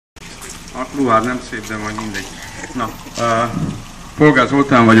A ruhád nem szép, de majd mindegy. Na, Polgár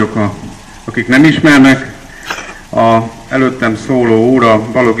Zoltán vagyok, akik nem ismernek. A előttem szóló úr a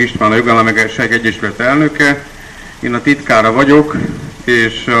Balogh István, a Jogállamiság Egyesület elnöke. Én a titkára vagyok,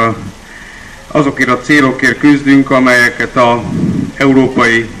 és azokért a célokért küzdünk, amelyeket az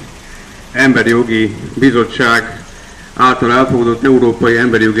Európai Emberi Jogi Bizottság által elfogadott Európai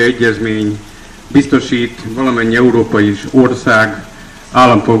Emberi Jogi Egyezmény biztosít valamennyi európai ország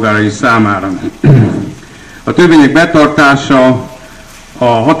állampolgárai számára. A törvények betartása, a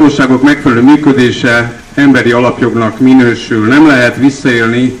hatóságok megfelelő működése emberi alapjognak minősül. Nem lehet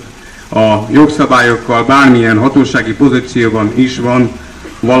visszaélni a jogszabályokkal, bármilyen hatósági pozícióban is van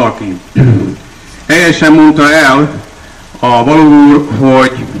valaki. Helyesen mondta el a Balogh úr,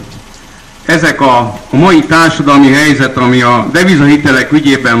 hogy ezek a mai társadalmi helyzet, ami a devizahitelek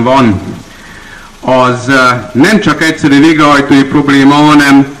ügyében van, az nem csak egyszerű végrehajtói probléma,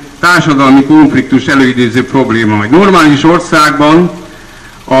 hanem társadalmi konfliktus előidéző probléma. Egy normális országban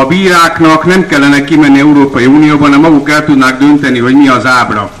a bíráknak nem kellene kimenni Európai Unióban, hanem maguk el tudnák dönteni, hogy mi az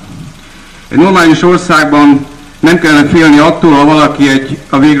ábra. Egy normális országban nem kellene félni attól, ha valaki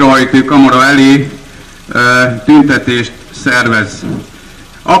a végrehajtói kamara elé tüntetést szervez.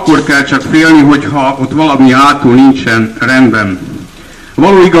 Akkor kell csak félni, hogyha ott valami hátul nincsen rendben.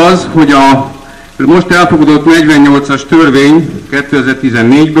 Való igaz, hogy a most elfogadott 48-as törvény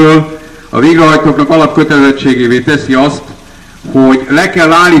 2014-ből a végrehajtóknak alapkötelezettségévé teszi azt, hogy le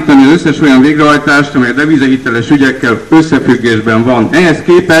kell állítani az összes olyan végrehajtást, amely a devizahiteles ügyekkel összefüggésben van. Ehhez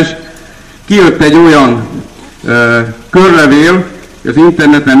képest kijött egy olyan körlevél, az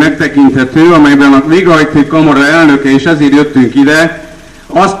interneten megtekinthető, amelyben a végrehajtói kamara elnöke, és ezért jöttünk ide,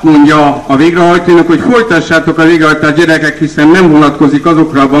 azt mondja a végrehajtóinak, hogy folytassátok a végrehajtást, gyerekek, hiszen nem vonatkozik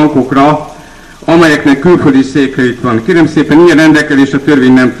azokra a bankokra, amelyeknek külföldi székhelyük van. Kérem szépen, ilyen rendelkezést a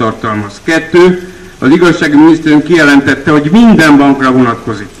törvény nem tartalmaz. 2. Az igazságügyi minisztérium kijelentette, hogy minden bankra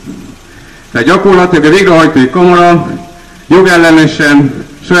vonatkozik. Tehát gyakorlatilag a végrehajtói kamara jogellenesen,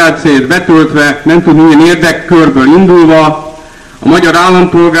 saját célt betöltve, nem tud milyen érdekkörből indulva, a magyar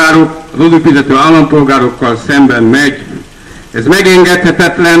állampolgárok, az adófizető állampolgárokkal szemben megy. Ez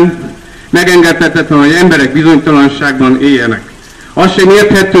megengedhetetlen, hogy emberek bizonytalanságban éljenek. Az sem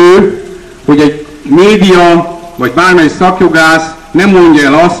érthető, hogy egy média vagy bármely szakjogász nem mondja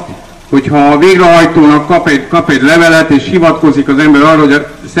el azt, hogyha a végrehajtónak kap egy levelet és hivatkozik az ember arra, hogy a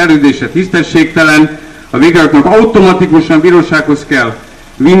szerződése tisztességtelen, a végrehajtónak automatikusan bírósághoz kell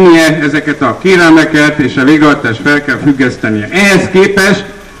vinnie ezeket a kérelmeket, és a végrehajtást fel kell függesztenie. Ehhez képest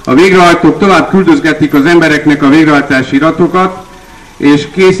a végrehajtók tovább küldözgetik az embereknek a végrehajtási iratokat, és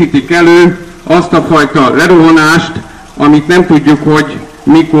készítik elő azt a fajta lerohanást, amit nem tudjuk, hogy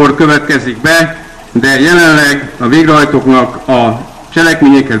mikor következik be, de jelenleg a végrehajtóknak a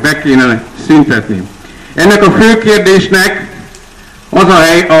cselekményeket be kéne szüntetni. Ennek a fő kérdésnek az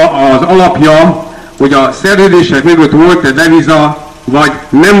az alapja, hogy a szerződések mögött volt-e deviza, vagy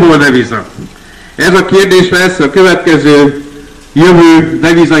nem volt deviza. Ez a kérdés lesz a következő jövő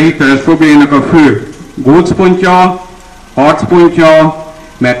devizahiteles problémának a fő gócpontja, harcpontja,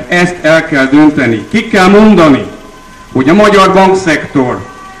 mert ezt el kell dönteni. Ki kell mondani, hogy a magyar bankszektor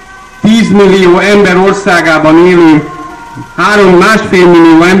 10 millió ember országában élő 3,5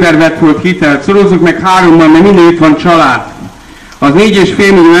 millió ember vett volt hitelt, szorozzuk meg 3-mal, mert mindenütt van család. Az 4,5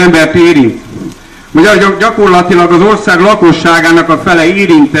 millió embert érint. Gyakorlatilag az ország lakosságának a fele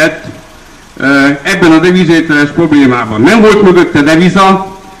érintett ebben a devizahiteles problémában. Nem volt mögötte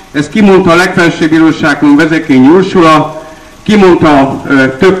deviza, ezt kimondta a legfelsőbb bíróságon Vezekényi Ursula, kimondta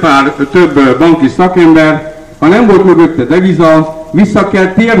több banki szakember. Ha nem volt mögötte deviza, vissza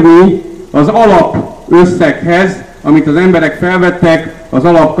kell térni az alapösszeghez, amit az emberek felvettek az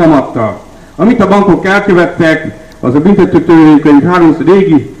alapkamattal. Amit a bankok elkövettek, az a büntetőtörvénykönyv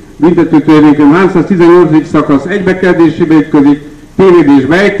régi büntetőtörvénykönyv 318. szakasz egybekezdésébe ütközik,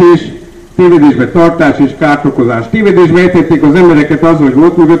 tévedésbe ejtés, tévedésbe tartás és kártokozás. Tévedésbe ejtették az embereket azzal, hogy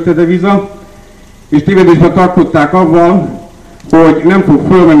volt mögötte deviza, és tévedésbe tartották avval, hogy nem fog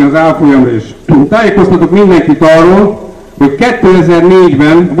fölmenni az árfolyamra is. Tájékoztatok mindenkit arról, hogy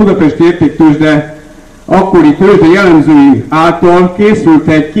 2004-ben a Budapesti Értéktőzsde akkori tőzsde jellemzői által készült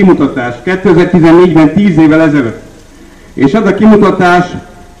egy kimutatás 2014-ben 10 évvel ezelőtt. És ez a kimutatás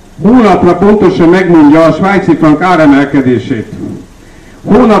hónapra pontosan megmondja a svájci frank áremelkedését.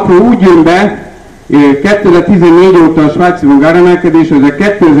 Hónapról úgy jön be, 2014 óta a svájci frank áremelkedés, ez a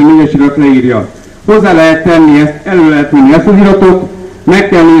 2004-es irat leírja. Hozzá lehet tenni ezt, elő lehet venni ezt az iratot, meg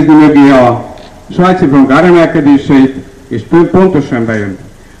kell nézni mögé a svájci frank áremelkedéseit, és pontosan bejön.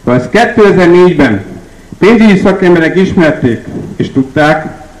 Ha ezt 2004-ben pénzügyi szakemberek ismerték és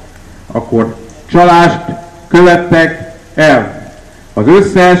tudták, akkor csalást követtek el. Az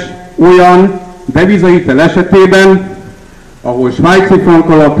összes olyan devizahitel esetében, ahol svájci frank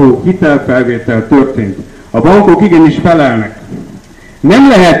alapú hitelfelvétel történt. A bankok igenis felelnek. Nem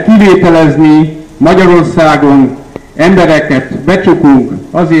lehet kivételezni Magyarországon embereket, becsukunk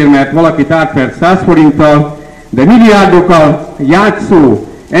azért, mert valakit átvert 100 forinttal, de milliárdokkal játszó,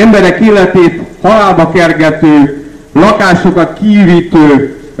 emberek életét halálba kergető, lakásokat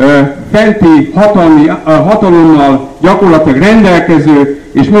kiürítő, fenti hatalommal gyakorlatilag rendelkező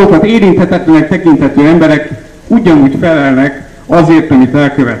és magukat érinthetetlenek tekintető emberek ugyanúgy felelnek azért, amit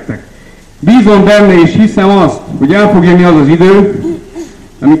elkövettek. Bízom benne és hiszem azt, hogy el fog jönni az az idő,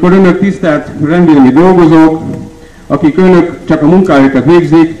 amikor önök tisztelt rendvédelmi dolgozók, akik önök csak a munkájukat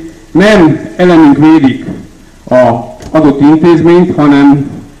végzik, nem ellenünk védik az adott intézményt, hanem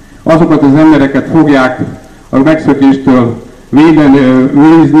azokat az embereket fogják a megszökéstől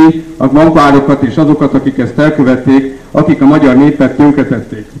védeni, a bankvárokat és azokat, akik ezt elkövették, akik a magyar népet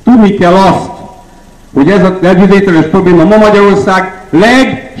tönkretették. Tudni kell azt, hogy ez a devizatételes probléma ma Magyarország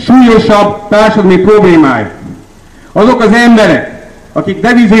legsúlyosabb társadalmi problémája. Azok az emberek, akik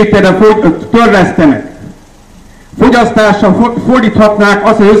devizatételre törlesztenek, fogyasztásra fordíthatnák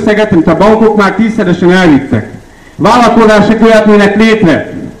azt az összeget, amit a bankok már 10-szeresen elvittek. Vállalkozások jöhetnének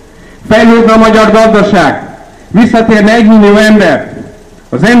létre, fejlődne a magyar gazdaság, visszatérne 1 millió ember.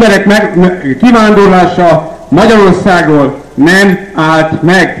 Az emberek kivándorlása Magyarországról nem állt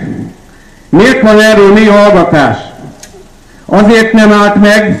meg. Miért van erről mély hallgatás? Azért nem állt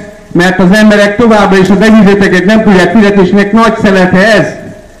meg, mert az emberek továbbra is a devizatéteket nem tudják fizetni, és ennek nagy szelete ez.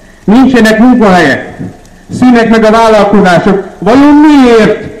 Nincsenek munkahelyek, szűnnek meg a vállalkozások. Vajon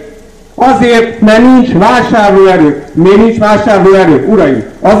miért? Azért, mert nincs vásárlóerő. Miért nincs vásárlóerő, uraim?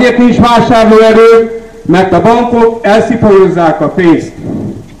 Azért nincs vásárlóerő, mert a bankok elszipolyozzák a pénzt.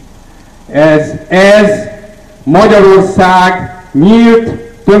 Ez Magyarország nyílt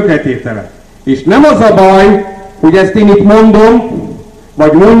tönkretétele. És nem az a baj, hogy ezt én itt mondom,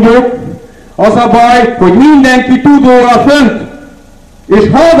 vagy mondjuk, az a baj, hogy mindenki tud róla fönt, és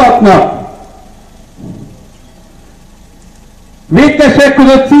hallgatnak. Végtesek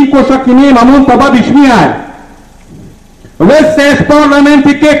között cinkos, aki néma, mondta Babis Mihály. Az összes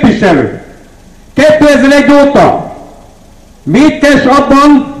parlamenti képviselő 2001 óta vétkes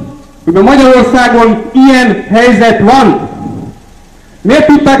abban, hogy a Magyarországon ilyen helyzet van. Miért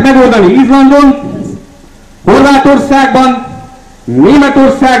tudták megoldani Izlandon, Horvátországban,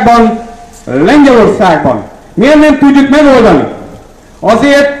 Németországban, Lengyelországban? Miért nem tudjuk megoldani?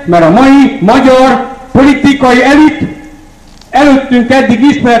 Azért, mert a mai magyar politikai elit előttünk eddig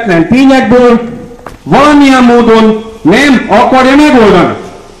ismeretlen tényekből valamilyen módon nem akarja megoldani.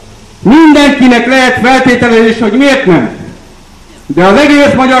 Mindenkinek lehet feltételezés, hogy miért nem. De az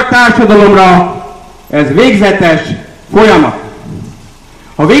egész magyar társadalomra ez végzetes folyamat.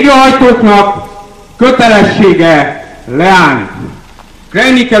 A végrehajtóknak kötelessége leállni.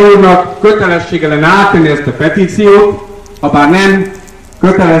 Krejniker úrnak kötelessége lenne áttenni ezt a petíciót, ha bár nem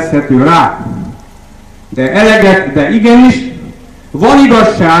kötelezhető rá. De igenis, van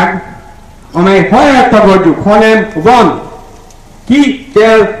igazság, amely ha eltagadjuk, hanem van. Ki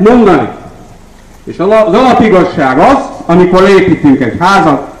kell mondani. És az alapigazság az, amikor építünk egy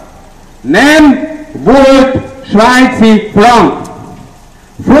házat, nem volt svájci frank.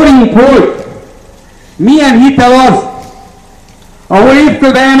 Forint volt. Milyen hitel az, ahol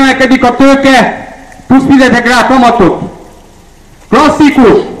évközben emelkedik a tőke, plusz fizetek rá kamatot.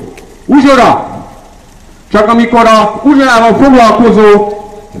 Klasszikus, uzsora. Csak amikor a uzsorával foglalkozó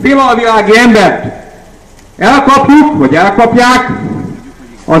félalvilági embert elkapjuk, vagy elkapják,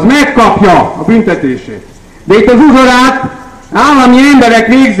 az megkapja a büntetését. De itt az uzsorát állami emberek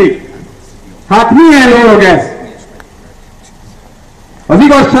végzik. Hát milyen dolog ez? Az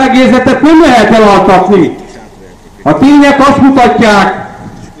igazságérzetet nem lehet elaltatni. A tények azt mutatják,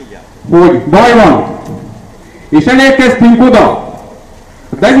 hogy baj van. És elérkeztünk oda,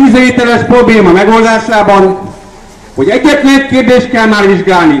 a devizatételes probléma megoldásában, hogy egyetlen kérdést kell már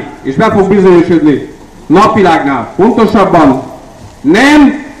vizsgálni, és be fog bizonyosodni napvilágnál. Pontosabban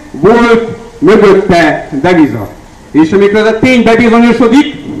nem volt mögötte deviza. És amikor ez a tény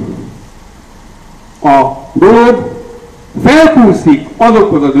bebizonyosodik, a dolog felkúszik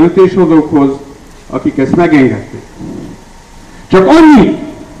azokhoz a döntéshozókhoz, akik ezt megengedték. Csak annyi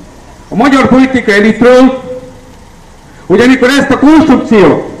a magyar politikai elitről, hogy amikor ezt a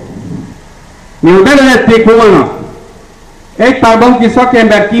konstrukciót, mivel bevezették volna, egy pár banki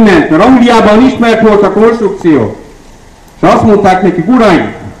szakember kiment, mert Angliában ismert volt a konstrukció, és azt mondták nekik,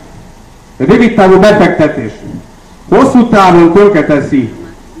 uraim, a rövid távú befektetés hosszú távon tönkreteszi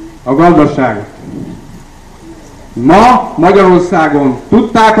a gazdaságot. Ma Magyarországon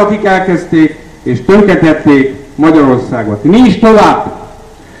tudták, akik elkezdték, és tönkretették Magyarországot. Nincs tovább.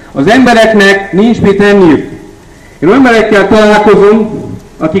 Az embereknek nincs mit tenniük. Én emberekkel találkozom,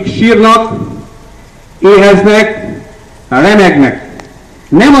 akik sírnak, éheznek, remegnek.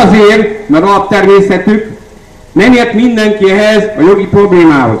 Nem azért, mert alaptermészetük, nem ért mindenki ehhez a jogi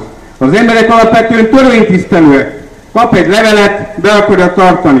problémához. Az emberek alapvetően törvénytisztelőek. Kap egy levelet, be akarja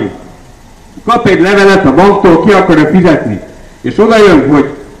tartani. Kap egy levelet a banktól, ki akarja fizetni. És oda jön, hogy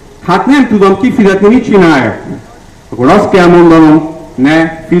hát nem tudom kifizetni, mit csináljak. Akkor azt kell mondanom,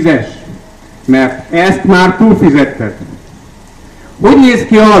 ne fizess. Mert ezt már túlfizetted. Hogy néz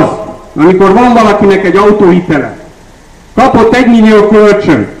ki az, amikor van valakinek egy autóhitele? Kapott 1 millió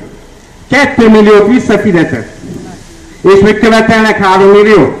kölcsön, 2 milliót visszafizetett, és még követelnek 3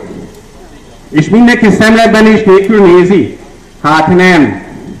 milliót? És mindenki szemletben és nélkül nézi? Hát nem.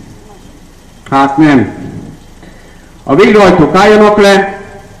 Hát nem. A végrehajtók álljanak le,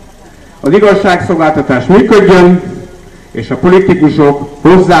 az igazságszolgáltatás működjön, és a politikusok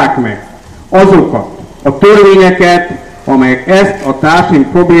hozzák meg azokat a törvényeket, amelyek ezt a társadalmi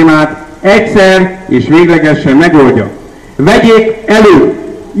problémát egyszer és véglegesen megoldja. Vegyék elő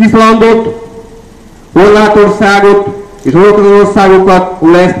Izlandot, Horvátországot és azokat az országokat,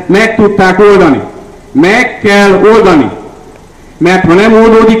 ahol ezt meg tudták oldani. Meg kell oldani. Mert ha nem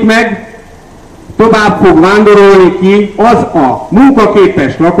oldódik meg, tovább fog vándorolni ki az a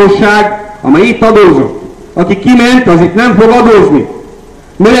munkaképes lakosság, amely itt adózott. Aki kiment, az itt nem fog adózni.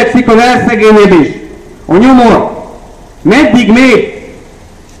 Növekszik az elszegényedés, a nyomor. Meddig még?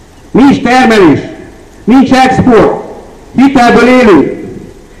 Nincs termelés, nincs export, hitelből élünk.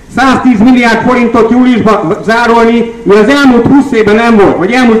 110 milliárd forintot júliusban zárolni, mi az elmúlt 20 évben nem volt,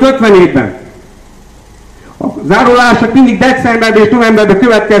 vagy elmúlt 50 évben. A zárolások mindig decemberben és novemberben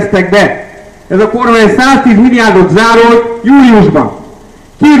következtek be. Ez a kormány 110 milliárdot zárolt júliusban.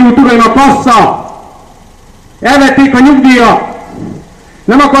 Kiürült ugyan a kassa. Elvették a nyugdíjat.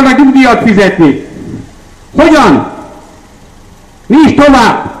 Nem akarnak nyugdíjat fizetni. Hogyan? Nincs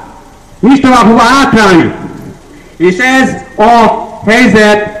tovább. Nincs tovább hova átrálni. És ez a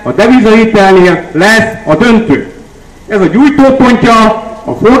helyzet a devizahitelnél lesz a döntő. Ez a gyújtópontja,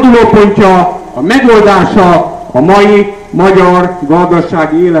 a fordulópontja, a megoldása a mai magyar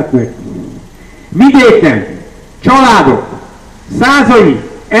gazdasági életnek. Vidéken családok százai,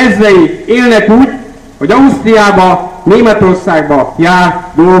 ezrei élnek úgy, hogy Ausztriába, Németországba jár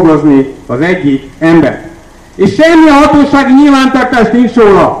dolgozni az egyik ember. És semmi hatósági nyilvántartás nincs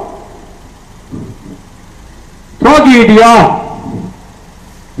róla. Tragédia,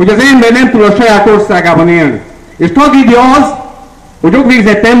 hogy az ember nem tud a saját országában élni. És tragédia az, hogy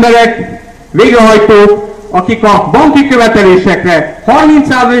jogvégzett emberek, végrehajtók, akik a banki követelésekre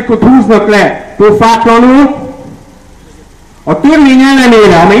 30%-ot húznak le pofátlanul, a törvény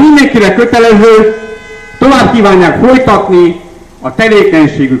ellenére, amely mindenkire kötelező, tovább kívánják folytatni a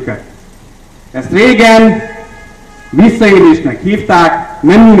tevékenységüket. Ezt régen visszaélésnek hívták,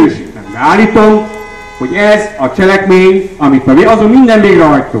 nem minősítem, de állítom, hogy ez a cselekmény, amit azon minden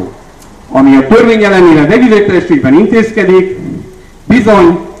végrehajtó, ami a törvény ellenére devizahitelességben intézkedik,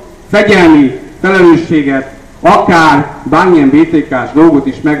 bizony fegyelmi felelősséget, akár bármilyen BTK-s dolgot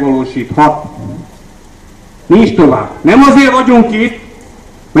is megvalósíthat. Nincs tovább. Nem azért vagyunk itt,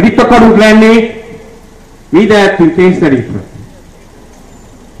 mert itt akarunk lenni, mi ide lettünk kényszerítve.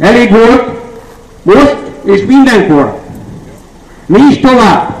 Elég volt, most és mindenkor. Nincs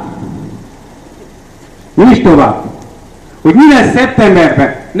tovább. Nincs tovább. Hogy mi lesz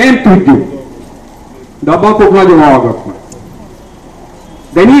szeptemberben, nem tudjuk. De a bankok nagyon hallgatnak.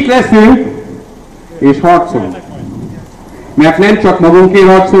 De mi itt leszünk, és harcolunk. Mert nem csak magunkért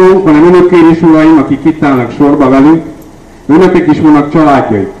harcolunk, hanem önökért is, uraim, akik itt állnak sorba velünk, önöknek is vannak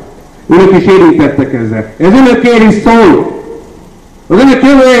családjaik. Önök is érintettek ezzel. Ez önökért is szól. Az önök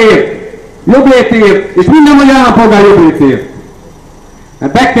jövőjéért, jobb létért, és minden magyar állampolgár jobb létért.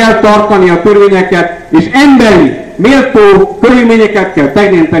 Mert be kell tartani a törvényeket, és emberi, méltó körülményeket kell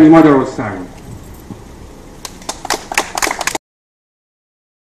teremteni Magyarországon.